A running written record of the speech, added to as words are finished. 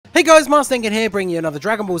Hey guys, Marstinkin here, bringing you another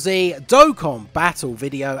Dragon Ball Z Dokkan battle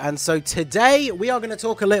video. And so today we are going to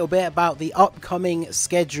talk a little bit about the upcoming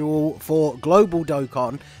schedule for Global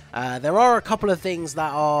Dokkan. There are a couple of things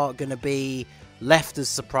that are going to be left as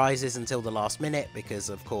surprises until the last minute, because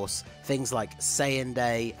of course things like Saiyan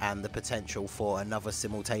Day and the potential for another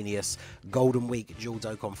simultaneous Golden Week Dual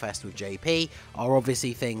Dokkan Fest with JP are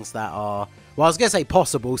obviously things that are, well, I was going to say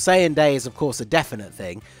possible. Saiyan Day is of course a definite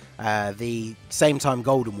thing. The same time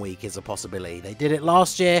Golden Week is a possibility. They did it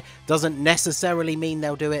last year, doesn't necessarily mean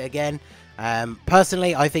they'll do it again.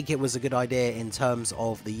 Personally, I think it was a good idea in terms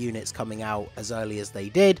of the units coming out as early as they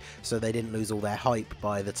did, so they didn't lose all their hype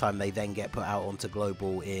by the time they then get put out onto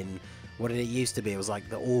Global in, what did it used to be? It was like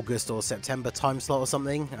the August or September time slot or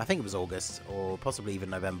something. I think it was August or possibly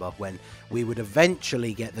even November when we would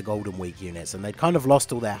eventually get the Golden Week units, and they'd kind of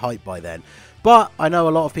lost all their hype by then. But I know a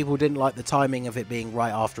lot of people didn't like the timing of it being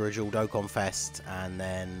right after a Dual Dokkan Fest, and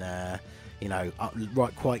then you know,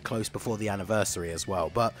 right quite close before the anniversary as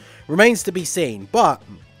well. But remains to be seen. But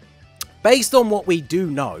based on what we do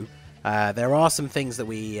know, there are some things that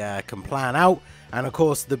we can plan out, and of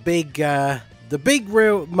course the big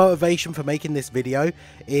real motivation for making this video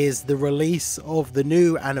is the release of the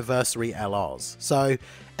new anniversary LRs. So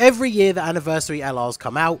every year the anniversary LRs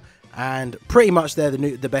come out, and pretty much they're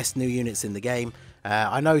the best new units in the game.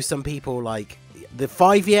 I know some people, like the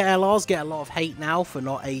 5-year LRs, get a lot of hate now for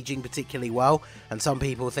not aging particularly well, and some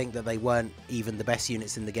people think that they weren't even the best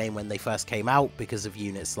units in the game when they first came out because of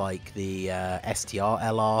units like the STR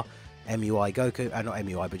LR, MUI Goku, not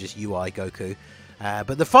MUI but just UI Goku.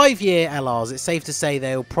 But the 5-year LRs, it's safe to say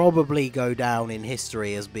they'll probably go down in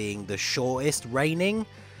history as being the shortest reigning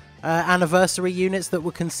anniversary units that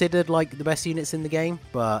were considered like the best units in the game.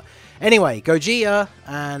 But anyway, Gogeta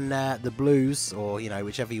and the Blues, or you know,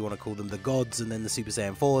 whichever you want to call them, the Gods and then the Super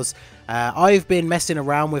Saiyan 4s. I've been messing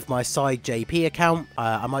around with my side JP account.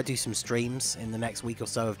 I might do some streams in the next week or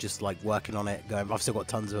so of just like working on it. I've still got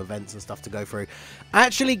tons of events and stuff to go through.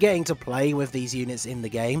 Actually getting to play with these units in the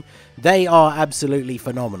game, they are absolutely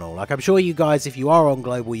phenomenal. Like, I'm sure you guys, if you are on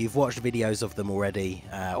Global, you've watched videos of them already,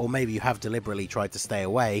 or maybe you have deliberately tried to stay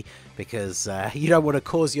away because you don't want to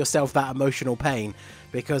cause yourself that emotional pain,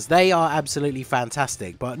 because they are absolutely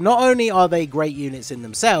fantastic. But not only are they great units in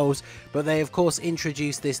themselves, but they of course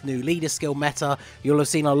introduced this new leader skill meta. You'll have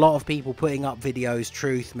seen a lot of people putting up videos,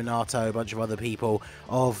 Truth, Minato, a bunch of other people,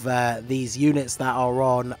 of these units that are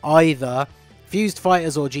on either Fused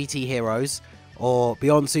Fighters or GT Heroes, or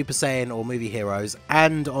Beyond Super Saiyan or Movie Heroes,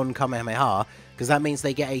 and on Kamehameha, because that means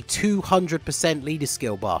they get a 200% leader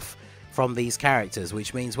skill buff from these characters,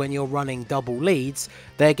 which means when you're running double leads,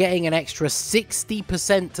 they're getting an extra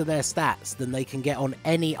 60% to their stats than they can get on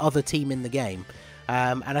any other team in the game.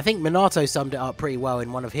 And I think Minato summed it up pretty well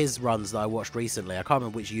in one of his runs that I watched recently. I can't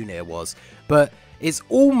remember which unit it was, but it's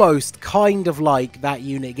almost kind of like that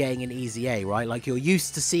unit getting an easy A, right? Like, you're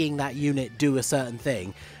used to seeing that unit do a certain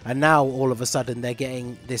thing, and now all of a sudden they're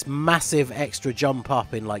getting this massive extra jump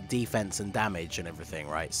up in like defense and damage and everything,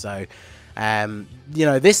 right? So you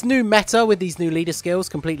know, this new meta with these new leader skills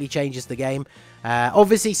completely changes the game.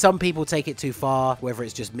 Obviously some people take it too far, whether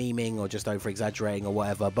it's just memeing or just over exaggerating or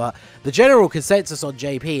whatever, but the general consensus on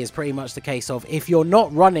JP is pretty much the case of, if you're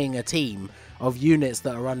not running a team of units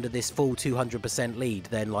that are under this full 200% lead,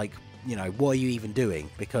 then like, you know, what are you even doing?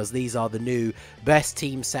 Because these are the new best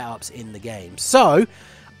team setups in the game. So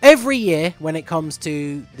every year, when it comes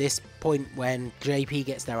to this point when JP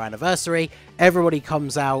gets their anniversary, everybody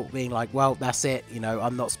comes out being like, well, that's it, you know,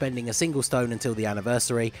 I'm not spending a single stone until the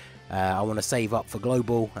anniversary. I want to save up for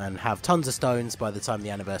Global and have tons of stones by the time the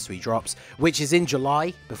anniversary drops, which is in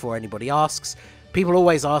July, before anybody asks. People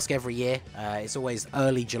always ask every year. It's always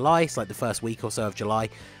early July. It's like the first week or so of July.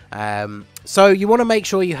 So you want to make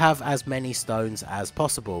sure you have as many stones as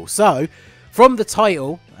possible. So from the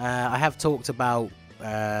title, I have talked about,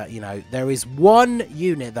 you know, there is one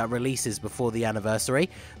unit that releases before the anniversary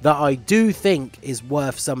that I do think is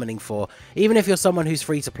worth summoning for, even if you're someone who's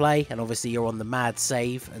free to play and obviously you're on the mad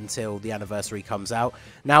save until the anniversary comes out.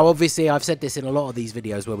 Now obviously I've said this in a lot of these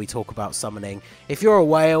videos where we talk about summoning. If you're a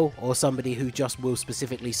whale or somebody who just will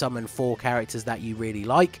specifically summon 4 characters that you really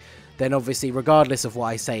like, then obviously regardless of what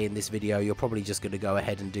I say in this video, you're probably just going to go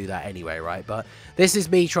ahead and do that anyway, right? But this is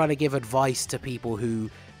me trying to give advice to people who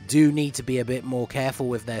do need to be a bit more careful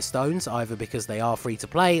with their stones, either because they are free to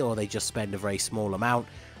play or they just spend a very small amount.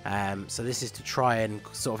 So this is to try and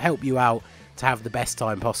sort of help you out to have the best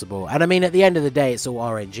time possible. And I mean, at the end of the day, it's all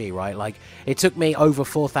RNG, right? Like, it took me over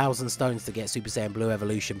 4,000 stones to get Super Saiyan Blue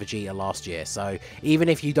Evolution Vegeta last year. So even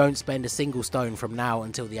if you don't spend a single stone from now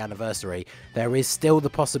until the anniversary, there is still the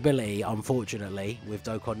possibility, unfortunately, with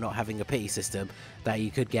Dokkan not having a pity system, that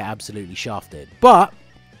you could get absolutely shafted. But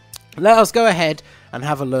let us go ahead and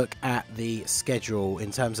have a look at the schedule in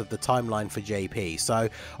terms of the timeline for JP. So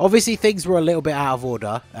obviously things were a little bit out of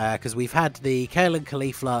order because we've had the Kale and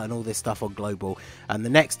Caulifla and all this stuff on Global, and the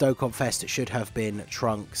next Dokkan Fest should have been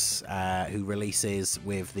Trunks, who releases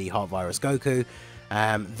with the Heart Virus Goku.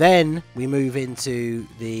 Then we move into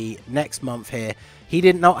the next month here. He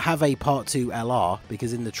did not have a Part 2 LR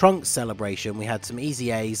because in the Trunks celebration we had some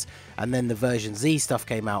Easy A's, and then the version Z stuff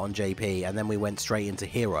came out on JP, and then we went straight into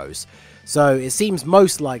Heroes. So it seems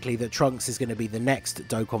most likely that Trunks is going to be the next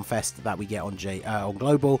Dokkan Fest that we get on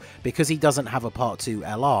Global, because he doesn't have a Part 2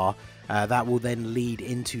 LR. That will then lead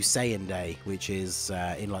into Saiyan Day, which is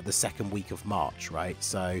in like the second week of March, right?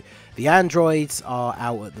 So the androids are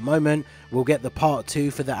out at the moment. We'll get the Part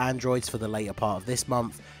 2 for the androids for the later part of this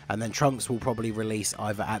month, and then Trunks will probably release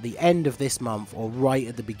either at the end of this month or right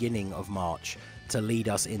at the beginning of March to lead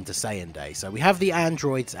us into Saiyan Day. So we have the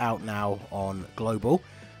androids out now on Global.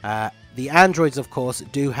 The androids, of course,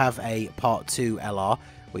 do have a Part 2 LR,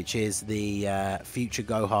 which is the future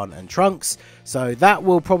Gohan and Trunks. So that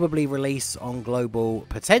will probably release on Global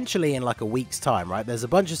potentially in like a week's time, right? There's a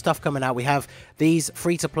bunch of stuff coming out. We have these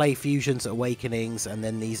free-to-play Fusions Awakenings and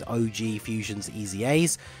then these OG Fusions Easy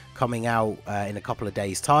A's coming out in a couple of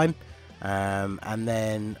days' time. And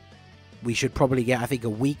then we should probably get, I think a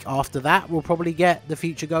week after that, we'll probably get the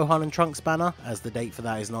future Gohan and Trunks banner, as the date for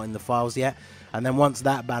that is not in the files yet. And then once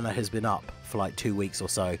that banner has been up for like 2 weeks or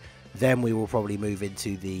so, then we will probably move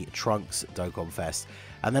into the Trunks Dokkan Fest.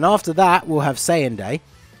 And then after that, we'll have Saiyan Day.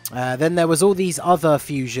 Then there was all these other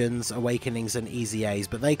Fusions, Awakenings, and Easy A's,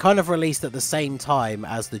 but they kind of released at the same time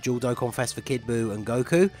as the Dual Dokkan Fest for Kid Buu and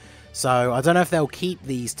Goku. So I don't know if they'll keep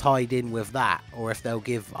these tied in with that, or if they'll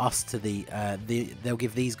give us to they'll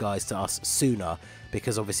give these guys to us sooner,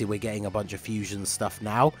 because obviously we're getting a bunch of Fusion stuff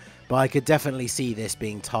now. But I could definitely see this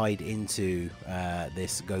being tied into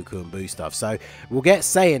this Goku and Buu stuff. So we'll get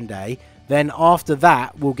Saiyan Day. Then after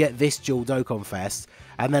that, we'll get this Dual Dokkan Fest.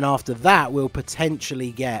 And then after that, we'll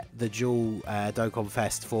potentially get the Dual Dokkan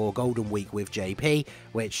Fest for Golden Week with JP,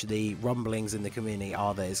 which the rumblings in the community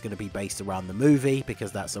are that it's going to be based around the movie,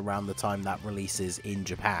 because that's around the time that releases in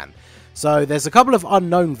Japan. So there's a couple of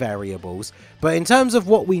unknown variables, but in terms of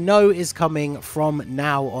what we know is coming from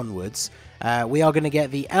now onwards, we are going to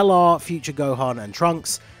get the LR, Future Gohan, and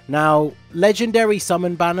Trunks. Now, legendary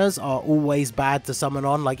summon banners are always bad to summon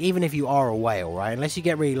on, like even if you are a whale, right? Unless you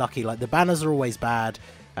get really lucky, like the banners are always bad.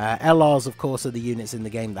 LRs, of course, are the units in the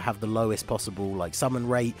game that have the lowest possible like summon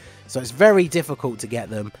rate, so it's very difficult to get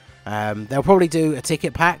them. They'll probably do a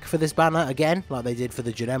ticket pack for this banner again, like they did for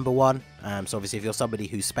the Janemba one. So obviously if you're somebody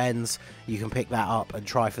who spends, you can pick that up and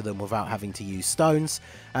try for them without having to use stones.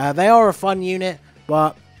 They are a fun unit,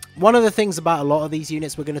 but one of the things about a lot of these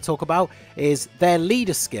units we're going to talk about is their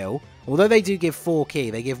leader skill. Although they do give 4 key,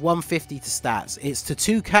 they give 150 to stats. It's to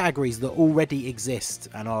 2 categories that already exist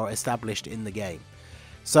and are established in the game.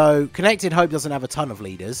 So Connected Hope doesn't have a ton of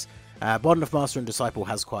leaders. Bond of Master and Disciple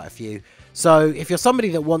has quite a few. So if you're somebody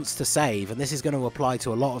that wants to save, and this is going to apply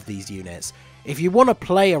to a lot of these units, if you want to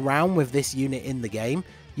play around with this unit in the game,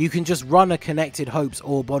 you can just run a Connected Hopes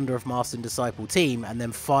or Bonder of Master and Disciple team and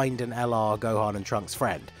then find an LR, Gohan and Trunks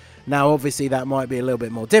friend. Now obviously that might be a little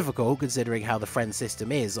bit more difficult considering how the friend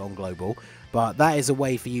system is on Global, but that is a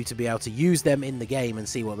way for you to be able to use them in the game and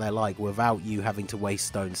see what they're like without you having to waste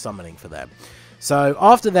stone summoning for them. So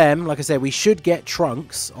after them, like I said, we should get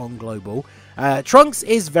Trunks on Global. Trunks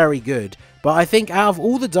is very good, but I think out of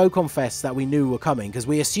all the Dokkan Fests that we knew were coming, because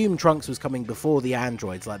we assumed Trunks was coming before the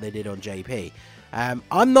androids like they did on JP,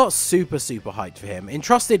 I'm not super hyped for him.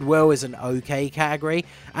 Entrusted Will is an okay category.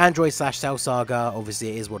 Android / Cell Saga, obviously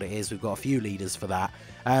it is what it is. We've got a few leaders for that.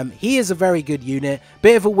 He is a very good unit.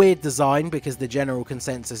 Bit of a weird design because the general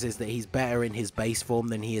consensus is that he's better in his base form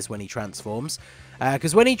than he is when he transforms.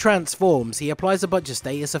 Because when he transforms, he applies a bunch of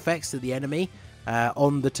status effects to the enemy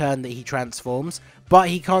on the turn that he transforms, but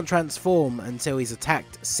he can't transform until he's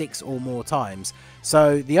attacked 6 or more times.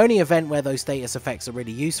 So the only event where those status effects are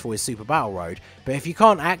really useful is Super Battle Road, but if you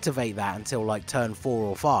can't activate that until like turn 4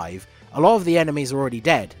 or 5, a lot of the enemies are already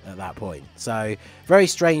dead at that point. So very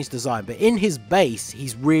strange design, but in his base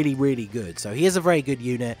he's really, really good. So he is a very good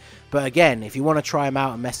unit. But again, if you want to try him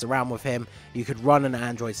out and mess around with him, you could run an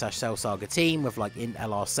Android/Cell Saga team with like Int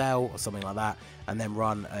LR Cell or something like that, and then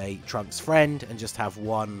run a Trunks friend and just have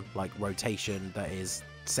one like rotation that is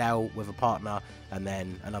Cell with a partner, and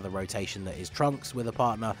then another rotation that is Trunks with a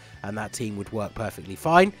partner, and that team would work perfectly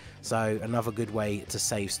fine. So another good way to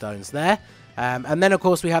save stones there. And then of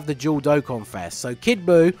course we have the dual Dokkan Fest. So Kid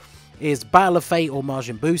Buu is Battle of Fate or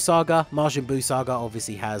Majin Buu Saga. Majin Buu Saga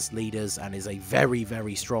obviously has leaders and is a very,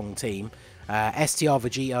 very strong team. STR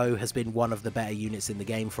Vegito has been one of the better units in the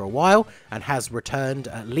game for a while and has returned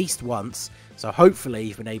at least once, so hopefully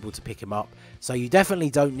you've been able to pick him up. So you definitely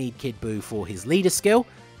don't need Kid Buu for his leader skill.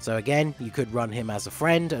 So again, you could run him as a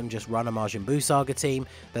friend and just run a Majin Buu Saga team.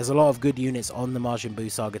 There's a lot of good units on the Majin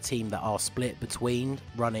Buu Saga team that are split between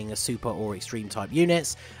running a super or extreme type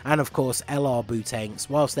units. And of course, LR Buu tanks,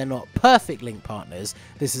 whilst they're not perfect link partners,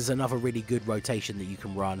 this is another really good rotation that you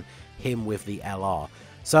can run him with the LR.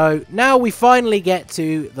 So now we finally get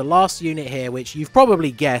to the last unit here, which you've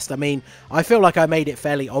probably guessed. I mean, I feel like I made it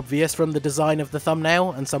fairly obvious from the design of the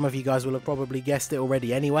thumbnail, and some of you guys will have probably guessed it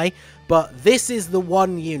already anyway. But this is the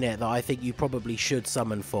one unit that I think you probably should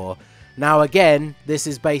summon for. Now again, this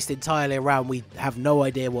is based entirely around, we have no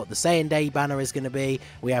idea what the Saiyan Day banner is going to be.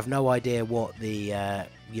 We have no idea what the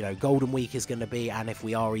Golden Week is going to be, and if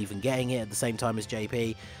we are even getting it at the same time as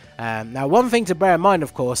JP. Now one thing to bear in mind,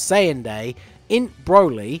 of course, Saiyan Day, Int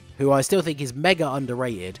Broly, who I still think is mega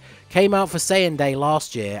underrated, came out for Saiyan Day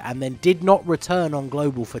last year and then did not return on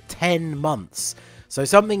Global for 10 months. So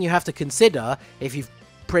something you have to consider if you've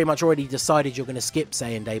pretty much already decided you're going to skip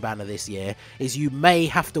Saiyan Day banner this year, is you may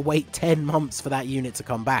have to wait 10 months for that unit to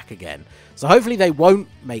come back again. So hopefully they won't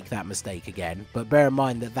make that mistake again, but bear in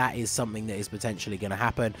mind that that is something that is potentially going to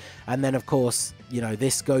happen. And then of course, you know,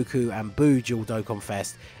 this Goku and Buu dual Dokkan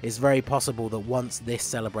Fest, is very possible that once this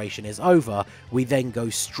celebration is over, we then go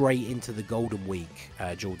straight into the Golden Week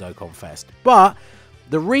dual Dokkan Fest. But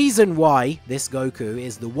the reason why this Goku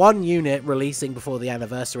is the one unit releasing before the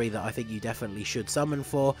anniversary that I think you definitely should summon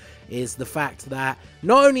for is the fact that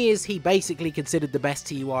not only is he basically considered the best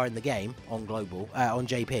TUR in the game on Global, on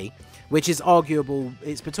JP, which is arguable,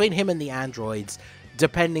 it's between him and the androids,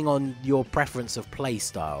 depending on your preference of play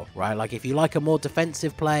style, right? Like if you like a more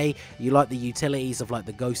defensive play, you like the utilities of like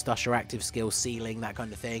the Ghost Usher active skill ceiling, that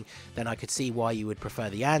kind of thing, then I could see why you would prefer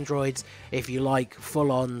the androids. If you like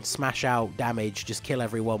full-on smash out damage, just kill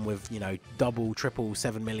everyone with, you know, double, triple,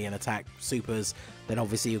 7 million attack supers, then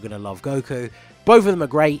obviously you're going to love Goku. Both of them are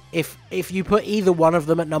great. If you put either one of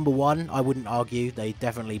them at number one, I wouldn't argue. They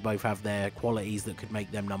definitely both have their qualities that could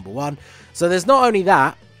make them number one. So there's not only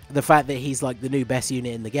that, the fact that he's like the new best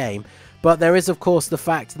unit in the game, but there is of course the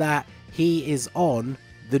fact that he is on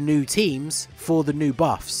the new teams for the new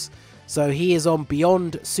buffs. So he is on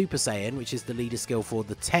Beyond Super Saiyan, which is the leader skill for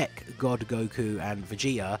the Tech, God Goku and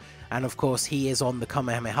Vegeta, and of course he is on the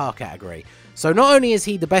Kamehameha category. So not only is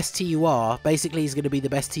he the best TUR, basically he's going to be the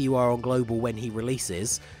best TUR on Global when he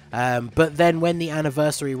releases, but then when the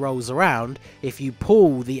anniversary rolls around, if you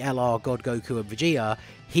pull the LR God Goku and Vegeta,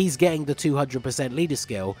 he's getting the 200% leader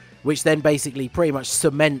skill, which then basically pretty much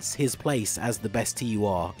cements his place as the best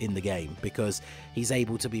TUR in the game, because he's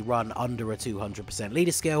able to be run under a 200%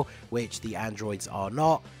 leader skill, which the androids are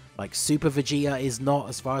not. Like Super Vegeta is not,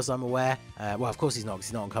 as far as I'm aware. Well, of course he's not, because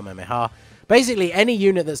he's not on Kamehameha. Basically, any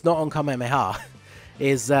unit that's not on Kamehameha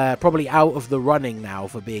is probably out of the running now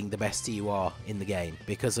for being the best TUR in the game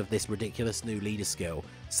because of this ridiculous new leader skill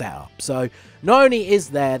setup. So not only is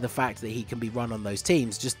there the fact that he can be run on those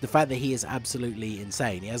teams, just the fact that he is absolutely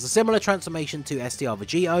insane. He has a similar transformation to STR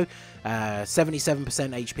Vegito, 77%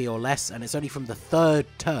 HP or less, and it's only from the third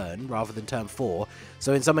turn rather than turn 4.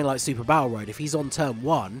 So in something like Super Battle Road, if he's on turn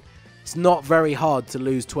 1, it's not very hard to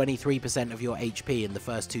lose 23% of your HP in the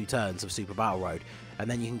first 2 turns of Super Battle Road. And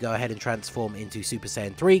then you can go ahead and transform into Super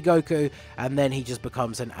Saiyan 3 Goku, and then he just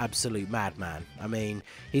becomes an absolute madman. I mean,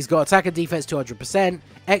 he's got attack and defense 200%,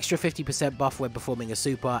 extra 50% buff when performing a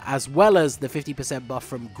super, as well as the 50% buff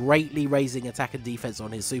from greatly raising attack and defense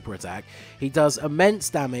on his super attack. He does immense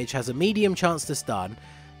damage, has a medium chance to stun.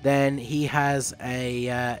 Then he has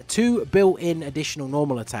a 2 built-in additional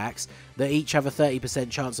normal attacks that each have a 30%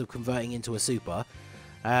 chance of converting into a super.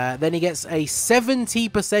 Then he gets a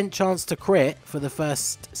 70% chance to crit for the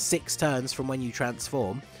first 6 turns from when you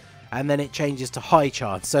transform. And then it changes to high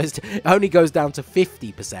chance. So it only goes down to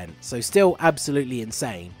 50%. So still absolutely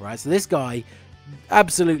insane, right? So this guy,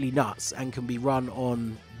 absolutely nuts, and can be run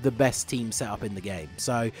on the best team setup in the game.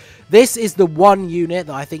 So this is the one unit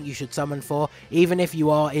that I think you should summon for, even if you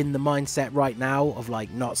are in the mindset right now of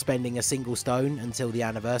like not spending a single stone until the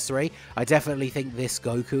anniversary. I definitely think this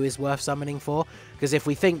Goku is worth summoning for, because if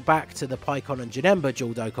we think back to the Pikkon and Janemba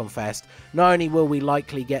dual Dokkan Fest, not only will we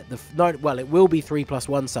likely get the well, it will be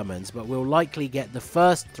 3+1 summons, but we'll likely get the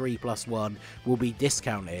first 3+1 will be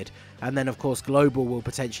discounted. And then, of course, Global will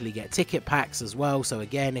potentially get ticket packs as well. So,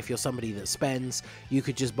 again, if you're somebody that spends, you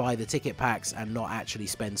could just buy the ticket packs and not actually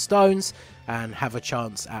spend stones and have a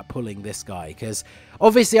chance at pulling this guy. Because,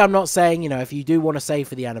 obviously, I'm not saying, you know, if you do want to save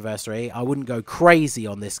for the anniversary, I wouldn't go crazy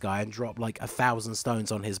on this guy and drop, like, 1,000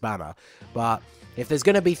 stones on his banner. But if there's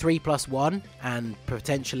going to be 3+1 and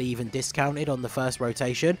potentially even discounted on the first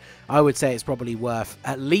rotation, I would say it's probably worth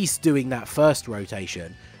at least doing that first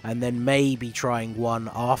rotation and then maybe trying one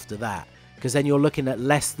after that, because then you're looking at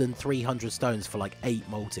less than 300 stones for like 8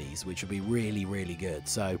 multis, which would be really, really good.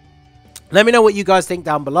 So let me know what you guys think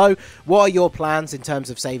down below. What are your plans in terms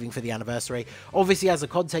of saving for the anniversary? Obviously, as a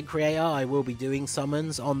content creator, I will be doing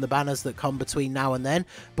summons on the banners that come between now and then.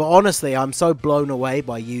 But honestly, I'm so blown away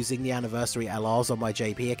by using the anniversary LRs on my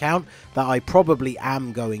JP account that I probably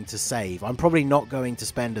am going to save. I'm probably not going to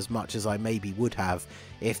spend as much as I maybe would have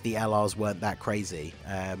if the LRs weren't that crazy.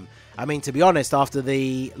 I mean, to be honest, after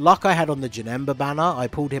the luck I had on the Janemba banner, I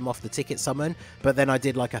pulled him off the ticket summon, but then I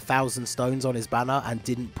did like 1,000 stones on his banner and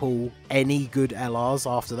didn't pull any good LRs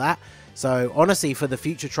after that. So, honestly, for the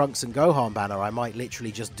future Trunks and Gohan banner, I might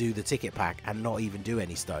literally just do the ticket pack and not even do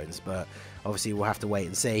any stones, but obviously we'll have to wait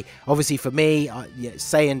and see. Obviously, for me, yeah,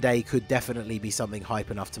 Saiyan Day could definitely be something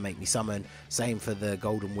hype enough to make me summon. Same for the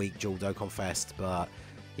Golden Week Dual Dokkan Fest, but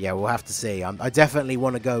yeah, we'll have to see. I definitely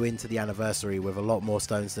want to go into the anniversary with a lot more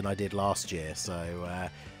stones than I did last year. So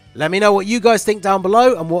let me know what you guys think down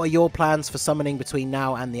below, and what are your plans for summoning between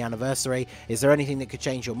now and the anniversary. Is there anything that could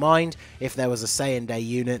change your mind? If there was a Saiyan Day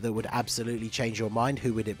unit that would absolutely change your mind,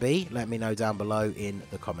 who would it be? Let me know down below in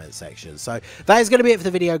the comment section. So that is going to be it for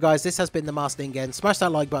the video, guys. This has been the Master Ningen. Smash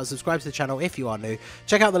that like button, subscribe to the channel if you are new.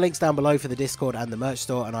 Check out the links down below for the Discord and the merch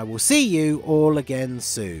store, and I will see you all again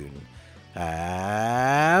soon.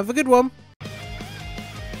 Have a good one.